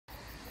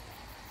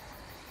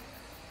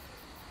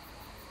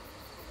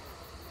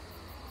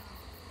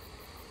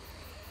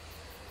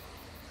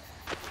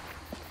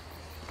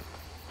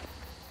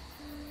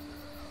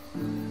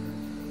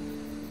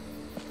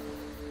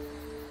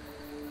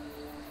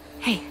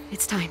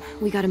It's time.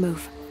 We gotta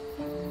move.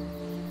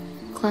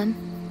 Clem,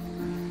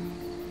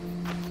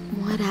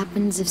 what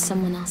happens if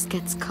someone else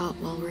gets caught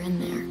while we're in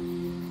there?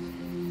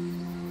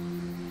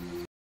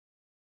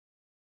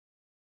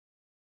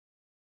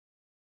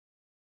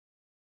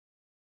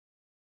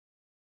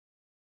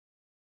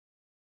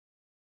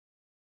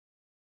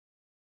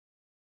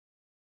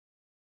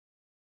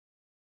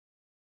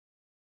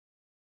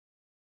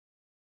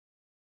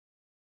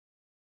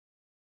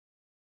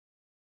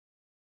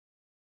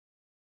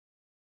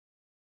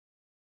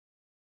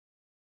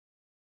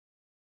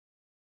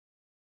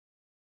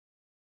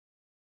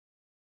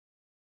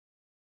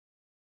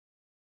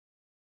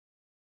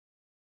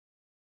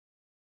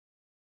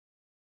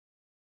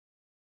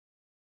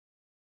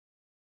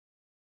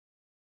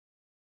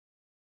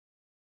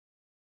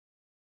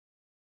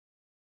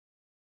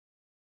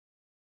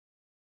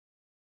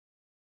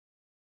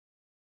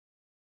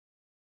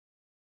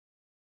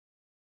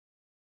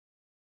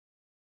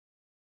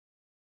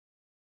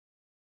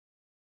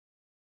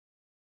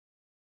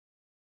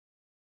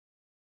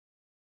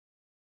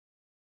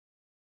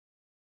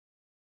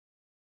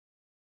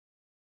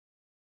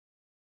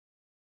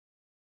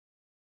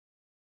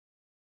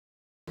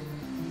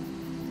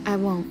 I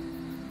won't.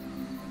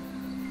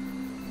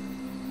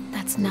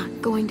 That's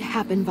not going to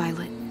happen,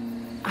 Violet.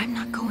 I'm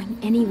not going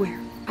anywhere.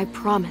 I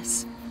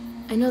promise.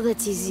 I know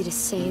that's easy to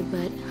say,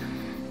 but...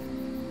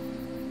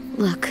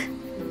 Look,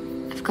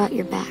 I've got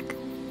your back.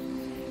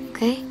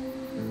 Okay?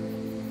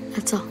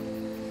 That's all.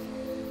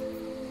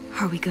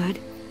 Are we good?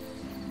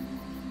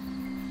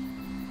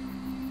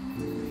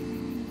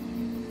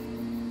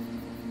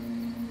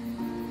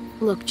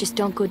 Look, just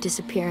don't go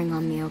disappearing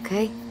on me,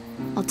 okay?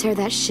 I'll tear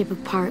that ship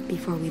apart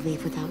before we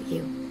leave without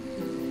you.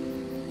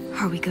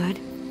 Are we good?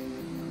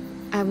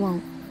 I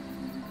won't.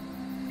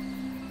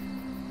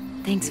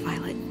 Thanks,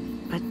 Violet.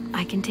 But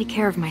I can take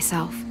care of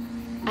myself.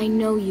 I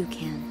know you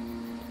can.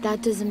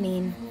 That doesn't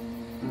mean...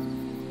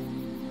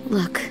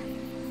 Look,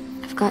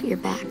 I've got your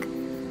back.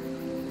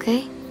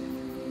 Okay?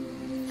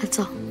 That's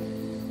all.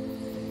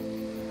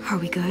 Are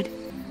we good?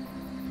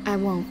 I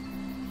won't.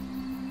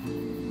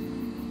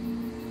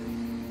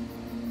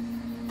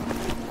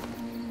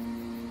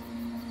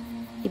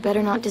 You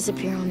better not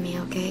disappear on me,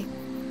 okay?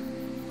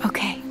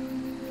 Okay.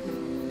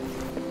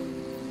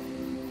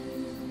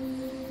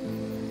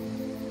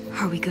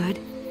 Are we good?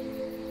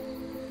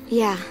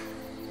 Yeah,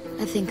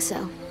 I think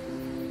so.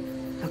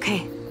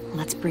 Okay,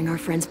 let's bring our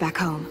friends back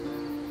home.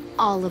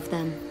 All of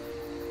them.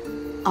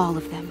 All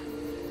of them.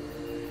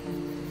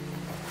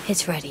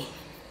 It's ready.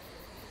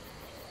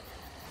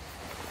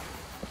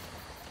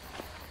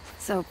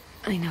 So,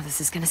 I know this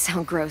is gonna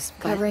sound gross,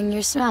 but... Covering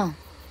your smell.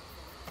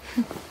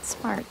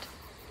 Smart.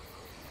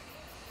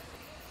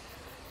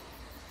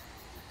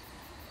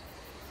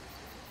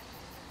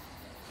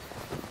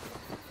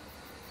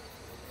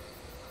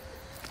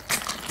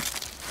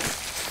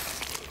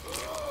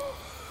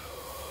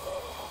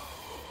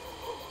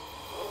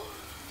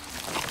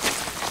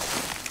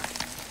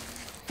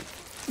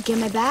 Get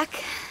my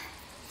back?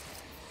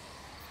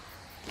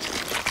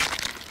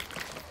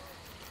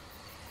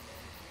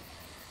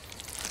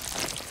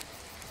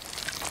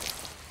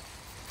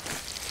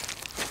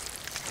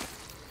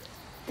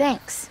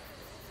 Thanks.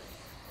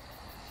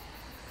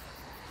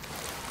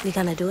 We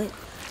gonna do it?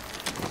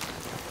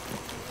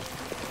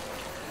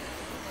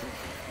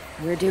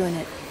 We're doing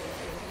it.